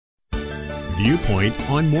Viewpoint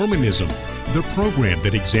on Mormonism, the program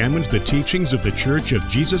that examines the teachings of the Church of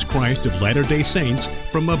Jesus Christ of Latter-day Saints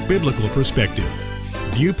from a biblical perspective.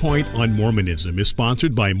 Viewpoint on Mormonism is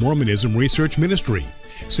sponsored by Mormonism Research Ministry.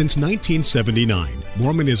 Since 1979,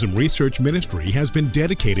 Mormonism Research Ministry has been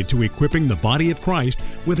dedicated to equipping the body of Christ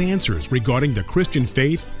with answers regarding the Christian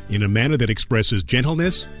faith in a manner that expresses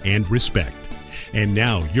gentleness and respect. And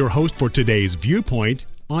now, your host for today's Viewpoint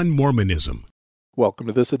on Mormonism. Welcome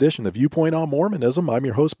to this edition of Viewpoint on Mormonism. I'm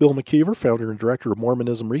your host, Bill McKeever, founder and director of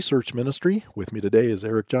Mormonism Research Ministry. With me today is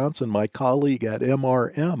Eric Johnson, my colleague at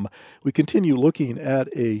MRM. We continue looking at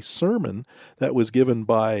a sermon that was given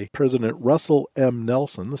by President Russell M.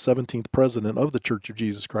 Nelson, the 17th president of the Church of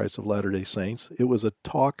Jesus Christ of Latter-day Saints. It was a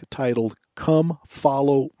talk titled, "Come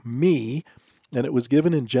Follow Me," and it was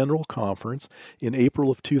given in General Conference in April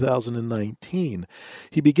of 2019.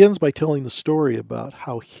 He begins by telling the story about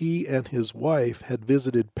how he and his wife had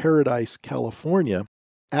visited Paradise, California,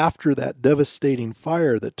 after that devastating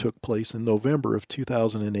fire that took place in November of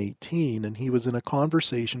 2018, and he was in a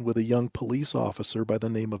conversation with a young police officer by the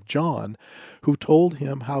name of John, who told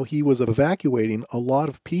him how he was evacuating a lot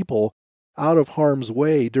of people out of harm's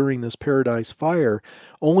way during this Paradise fire,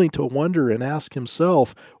 only to wonder and ask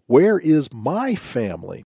himself, where is my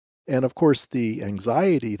family? And of course, the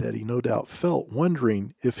anxiety that he no doubt felt,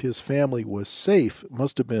 wondering if his family was safe,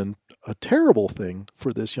 must have been a terrible thing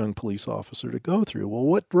for this young police officer to go through. Well,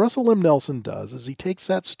 what Russell M. Nelson does is he takes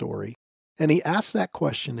that story and he asks that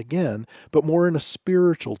question again, but more in a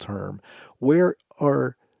spiritual term. Where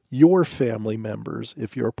are your family members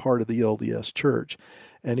if you're part of the LDS Church?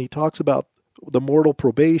 And he talks about the mortal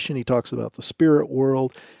probation, he talks about the spirit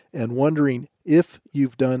world, and wondering if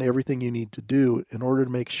you've done everything you need to do in order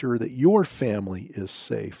to make sure that your family is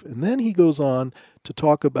safe. And then he goes on to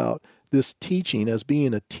talk about this teaching as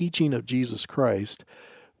being a teaching of Jesus Christ,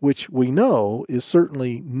 which we know is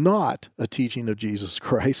certainly not a teaching of Jesus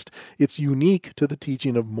Christ. It's unique to the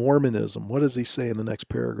teaching of Mormonism. What does he say in the next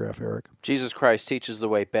paragraph, Eric? Jesus Christ teaches the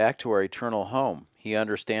way back to our eternal home. He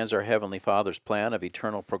understands our Heavenly Father's plan of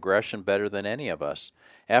eternal progression better than any of us.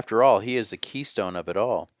 After all, He is the keystone of it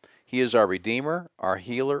all. He is our Redeemer, our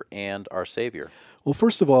Healer, and our Savior. Well,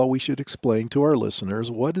 first of all, we should explain to our listeners,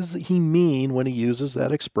 what does he mean when he uses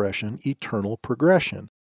that expression, eternal progression?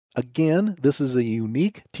 Again, this is a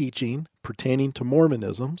unique teaching pertaining to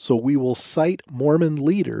Mormonism, so we will cite Mormon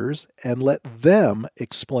leaders and let them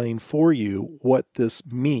explain for you what this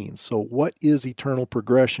means. So what is eternal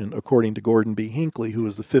progression according to Gordon B. Hinckley, who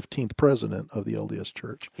is the 15th president of the LDS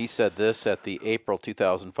Church? He said this at the April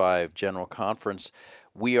 2005 General Conference: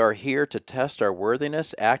 "We are here to test our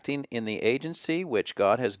worthiness acting in the agency which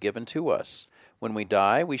God has given to us. When we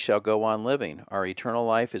die, we shall go on living. Our eternal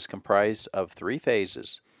life is comprised of three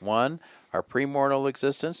phases. 1, our premortal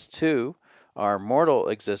existence. 2, our mortal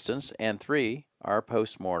existence. And 3, our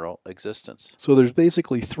postmortal existence." So there's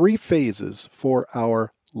basically three phases for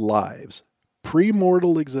our lives.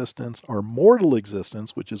 Premortal existence, our mortal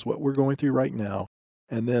existence, which is what we're going through right now,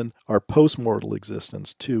 and then our postmortal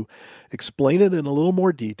existence. To explain it in a little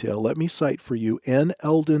more detail, let me cite for you N.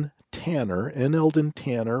 Eldon Tanner. N. Eldon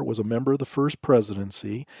Tanner was a member of the First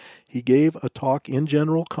Presidency. He gave a talk in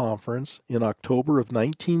General Conference in October of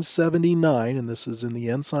 1979, and this is in the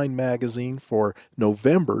Ensign magazine for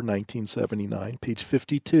November 1979, page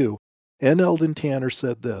 52. N. Eldon Tanner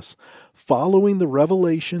said this: "Following the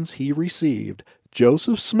revelations he received,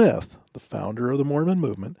 Joseph Smith, the founder of the Mormon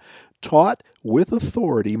movement, taught with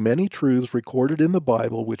authority many truths recorded in the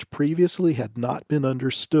Bible which previously had not been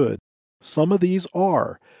understood. Some of these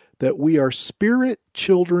are that we are spirit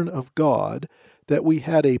children of God, that we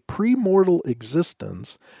had a premortal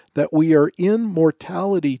existence, that we are in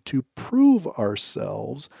mortality to prove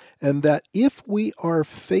ourselves, and that if we are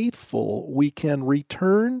faithful, we can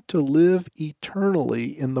return to live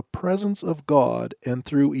eternally in the presence of God, and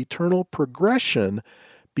through eternal progression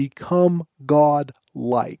become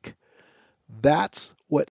God-like." That's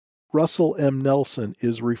what Russell M. Nelson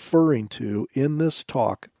is referring to in this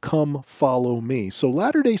talk, "Come Follow Me." So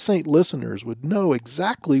Latter-day Saint listeners would know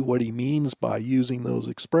exactly what he means by using those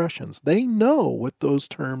expressions. They know what those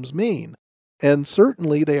terms mean. And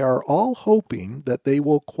certainly they are all hoping that they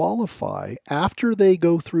will qualify after they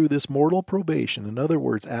go through this mortal probation. In other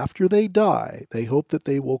words, after they die, they hope that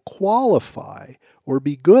they will qualify or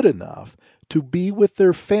be good enough to be with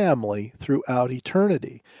their family throughout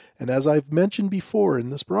eternity. And as I've mentioned before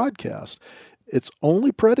in this broadcast, it's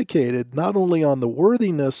only predicated not only on the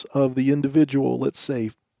worthiness of the individual, let's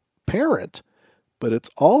say, parent, but it's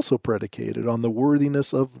also predicated on the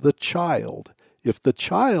worthiness of the child. If the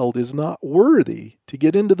child is not worthy to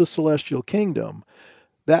get into the celestial kingdom,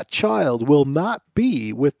 that child will not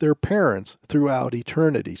be with their parents throughout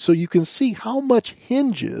eternity. So you can see how much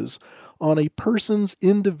hinges on a person's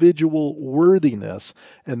individual worthiness,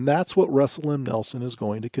 and that's what Russell M. Nelson is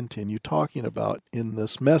going to continue talking about in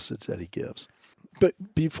this message that he gives.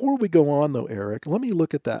 But before we go on, though, Eric, let me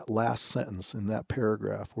look at that last sentence in that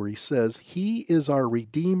paragraph where he says, He is our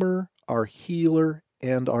Redeemer, our Healer,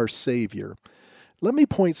 and our Savior. Let me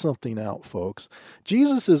point something out, folks.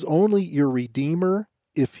 Jesus is only your Redeemer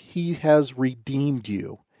if he has redeemed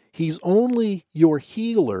you. He's only your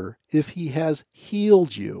healer if he has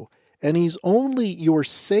healed you. And he's only your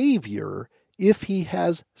Savior if he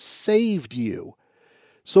has saved you.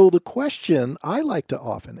 So the question I like to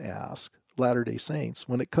often ask Latter-day Saints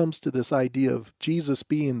when it comes to this idea of Jesus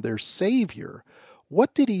being their Savior,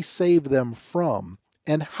 what did he save them from?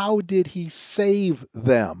 And how did he save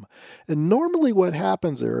them? And normally what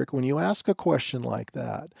happens, Eric, when you ask a question like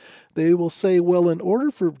that, they will say, well, in order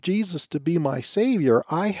for Jesus to be my Savior,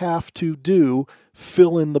 I have to do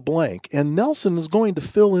fill in the blank. And Nelson is going to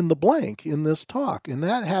fill in the blank in this talk, and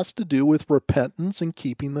that has to do with repentance and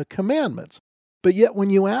keeping the commandments. But yet when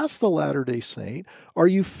you ask the Latter-day Saint, are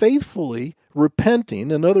you faithfully repenting?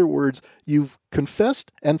 In other words, you've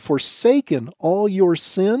confessed and forsaken all your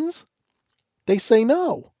sins? They say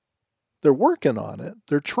no. They're working on it.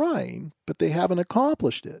 They're trying, but they haven't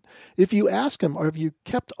accomplished it. If you ask them, have you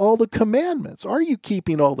kept all the commandments? Are you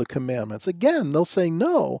keeping all the commandments? Again, they'll say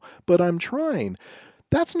no, but I'm trying.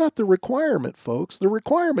 That's not the requirement, folks. The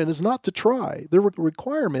requirement is not to try. The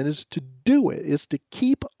requirement is to do it, is to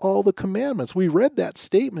keep all the commandments. We read that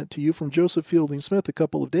statement to you from Joseph Fielding Smith a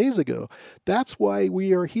couple of days ago. That's why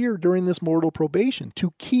we are here during this mortal probation,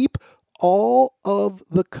 to keep all of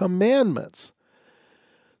the commandments.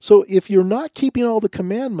 So if you're not keeping all the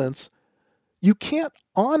commandments, you can't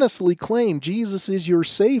honestly claim Jesus is your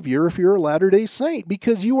Savior if you're a Latter-day Saint,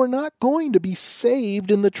 because you are not going to be saved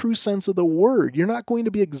in the true sense of the word. You're not going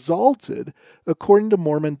to be exalted according to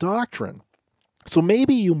Mormon doctrine. So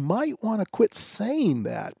maybe you might want to quit saying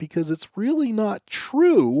that, because it's really not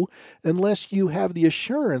true unless you have the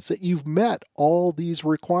assurance that you've met all these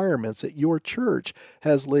requirements that your church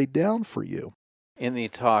has laid down for you. In the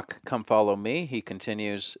talk, Come Follow Me, he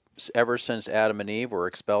continues, ever since Adam and Eve were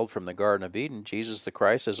expelled from the Garden of Eden, Jesus the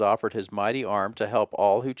Christ has offered his mighty arm to help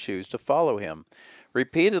all who choose to follow him.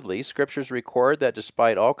 Repeatedly, scriptures record that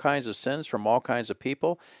despite all kinds of sins from all kinds of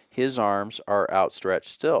people, his arms are outstretched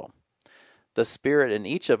still. The spirit in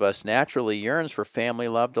each of us naturally yearns for family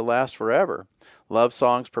love to last forever. Love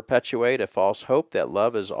songs perpetuate a false hope that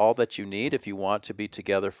love is all that you need if you want to be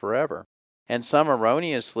together forever. And some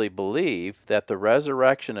erroneously believe that the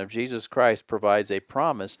resurrection of Jesus Christ provides a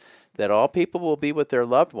promise that all people will be with their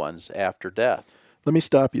loved ones after death. Let me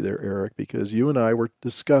stop you there, Eric, because you and I were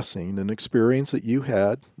discussing an experience that you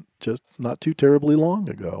had just not too terribly long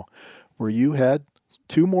ago, where you had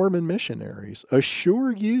two Mormon missionaries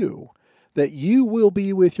assure you that you will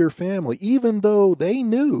be with your family, even though they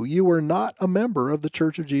knew you were not a member of the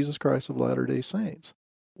Church of Jesus Christ of Latter-day Saints.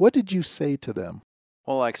 What did you say to them?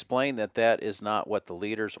 Well, I explained that that is not what the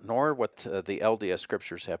leaders nor what the LDS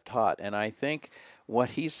scriptures have taught. And I think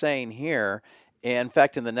what he's saying here, in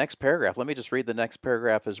fact, in the next paragraph, let me just read the next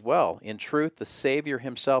paragraph as well. In truth, the Savior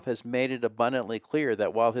himself has made it abundantly clear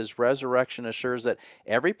that while his resurrection assures that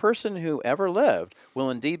every person who ever lived will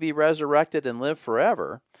indeed be resurrected and live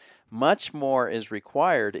forever, much more is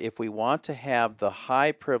required if we want to have the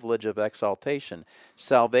high privilege of exaltation.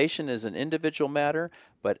 Salvation is an individual matter,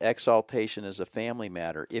 but exaltation is a family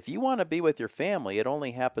matter. If you want to be with your family, it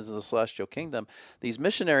only happens in the celestial kingdom. These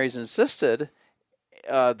missionaries insisted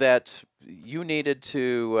that you needed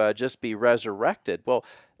to just be resurrected. Well,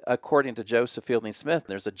 according to Joseph Fielding Smith,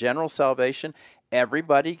 there's a general salvation.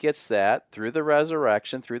 Everybody gets that through the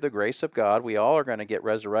resurrection, through the grace of God. We all are going to get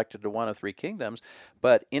resurrected to one of three kingdoms.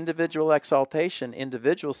 But individual exaltation,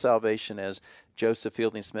 individual salvation, as Joseph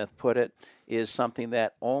Fielding Smith put it, is something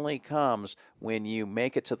that only comes when you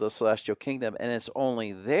make it to the celestial kingdom. And it's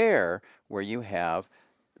only there where you have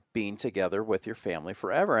being together with your family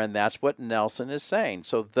forever. And that's what Nelson is saying.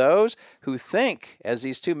 So those who think, as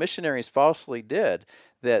these two missionaries falsely did,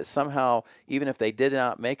 that somehow, even if they did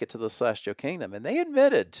not make it to the celestial kingdom, and they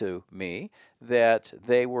admitted to me that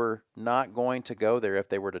they were not going to go there if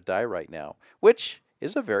they were to die right now, which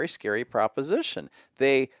is a very scary proposition.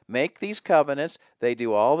 They make these covenants, they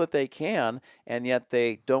do all that they can, and yet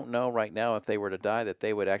they don't know right now if they were to die that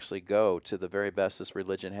they would actually go to the very best this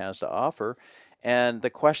religion has to offer. And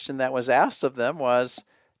the question that was asked of them was,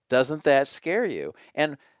 doesn't that scare you?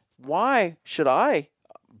 And why should I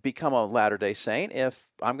become a Latter-day Saint if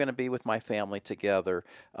I'm going to be with my family together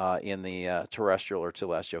in the terrestrial or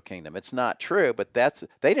celestial kingdom. It's not true, but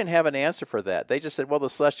they didn't have an answer for that. They just said, well, the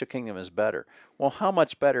celestial kingdom is better. Well, how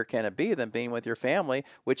much better can it be than being with your family,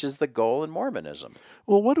 which is the goal in Mormonism?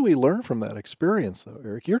 Well, what do we learn from that experience, though,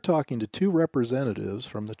 Eric? You're talking to two representatives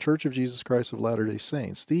from the Church of Jesus Christ of Latter-day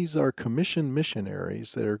Saints. These are commissioned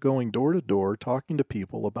missionaries that are going door to door, talking to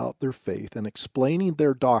people about their faith and explaining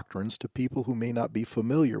their doctrines to people who may not be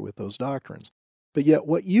familiar with those doctrines. But yet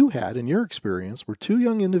what you had in your experience were two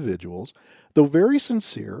young individuals, though very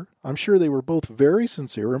sincere. I'm sure they were both very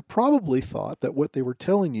sincere and probably thought that what they were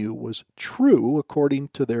telling you was true according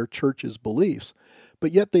to their church's beliefs,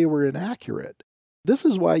 but yet they were inaccurate. This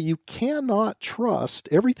is why you cannot trust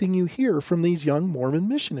everything you hear from these young Mormon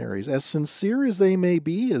missionaries. As sincere as they may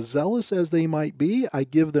be, as zealous as they might be, I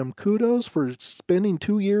give them kudos for spending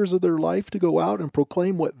 2 years of their life to go out and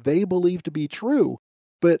proclaim what they believe to be true.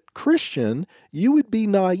 But Christian, you would be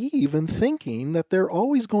naive in thinking that they're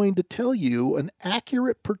always going to tell you an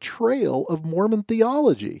accurate portrayal of Mormon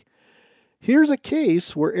theology. Here's a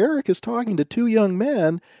case where Eric is talking to two young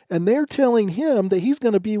men, and they're telling him that he's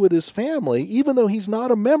going to be with his family, even though he's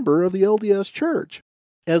not a member of the LDS Church.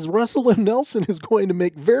 As Russell M. Nelson is going to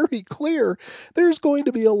make very clear, there's going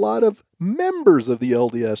to be a lot of members of the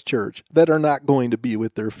LDS Church that are not going to be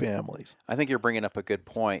with their families. I think you're bringing up a good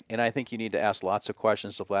point, and I think you need to ask lots of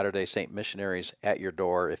questions of Latter-day Saint missionaries at your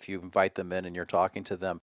door if you invite them in and you're talking to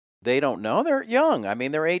them. They don't know. They're young. I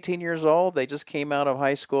mean, they're 18 years old. They just came out of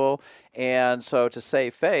high school. And so to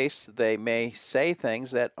save face, they may say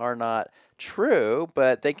things that are not true,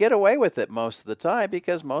 but they get away with it most of the time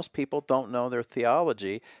because most people don't know their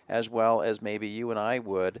theology as well as maybe you and I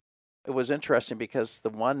would. It was interesting because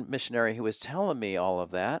the one missionary who was telling me all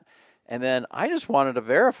of that, and then I just wanted to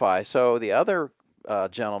verify. So the other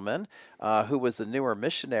gentleman who was the newer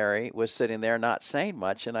missionary was sitting there not saying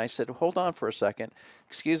much, and I said, hold on for a second.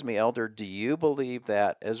 Excuse me, Elder, do you believe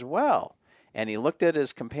that as well? And he looked at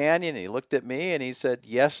his companion, and he looked at me, and he said,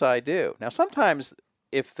 yes, I do. Now, sometimes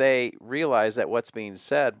if they realize that what's being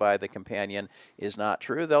said by the companion is not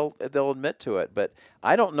true, they'll admit to it. But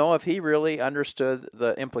I don't know if he really understood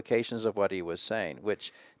the implications of what he was saying,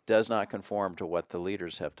 which does not conform to what the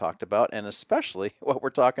leaders have talked about, and especially what we're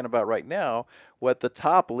talking about right now, what the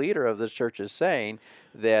top leader of the church is saying,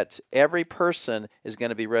 that every person is going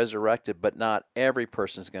to be resurrected, but not every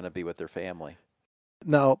person is going to be with their family.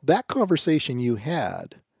 Now, that conversation you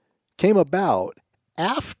had came about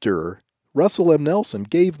after Russell M. Nelson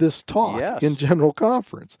gave this talk in General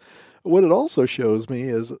Conference. What it also shows me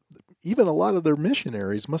is even a lot of their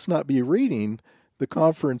missionaries must not be reading the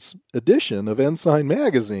conference edition of Ensign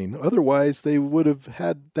magazine. Otherwise, they would have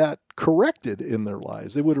had that corrected in their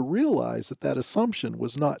lives. They would have realized that that assumption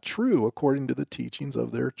was not true according to the teachings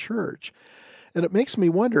of their church. And it makes me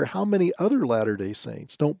wonder how many other Latter-day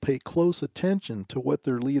Saints don't pay close attention to what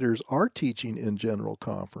their leaders are teaching in General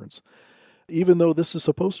Conference, even though this is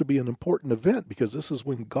supposed to be an important event because this is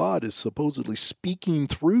when God is supposedly speaking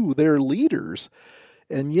through their leaders.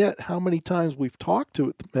 And yet, how many times we've talked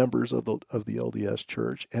to members of the LDS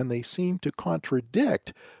Church, and they seem to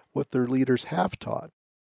contradict what their leaders have taught.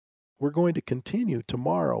 We're going to continue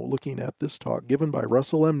tomorrow looking at this talk given by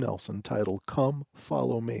Russell M. Nelson titled, Come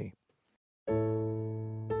Follow Me.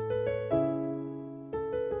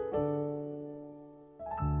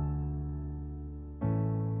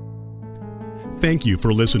 Thank you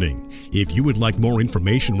for listening. If you would like more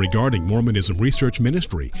information regarding Mormonism Research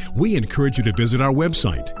Ministry, we encourage you to visit our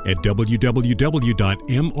website at www.mrm.org,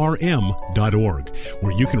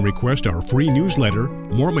 where you can request our free newsletter,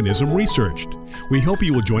 Mormonism Researched. We hope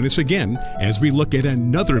you will join us again as we look at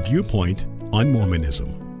another viewpoint on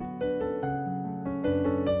Mormonism.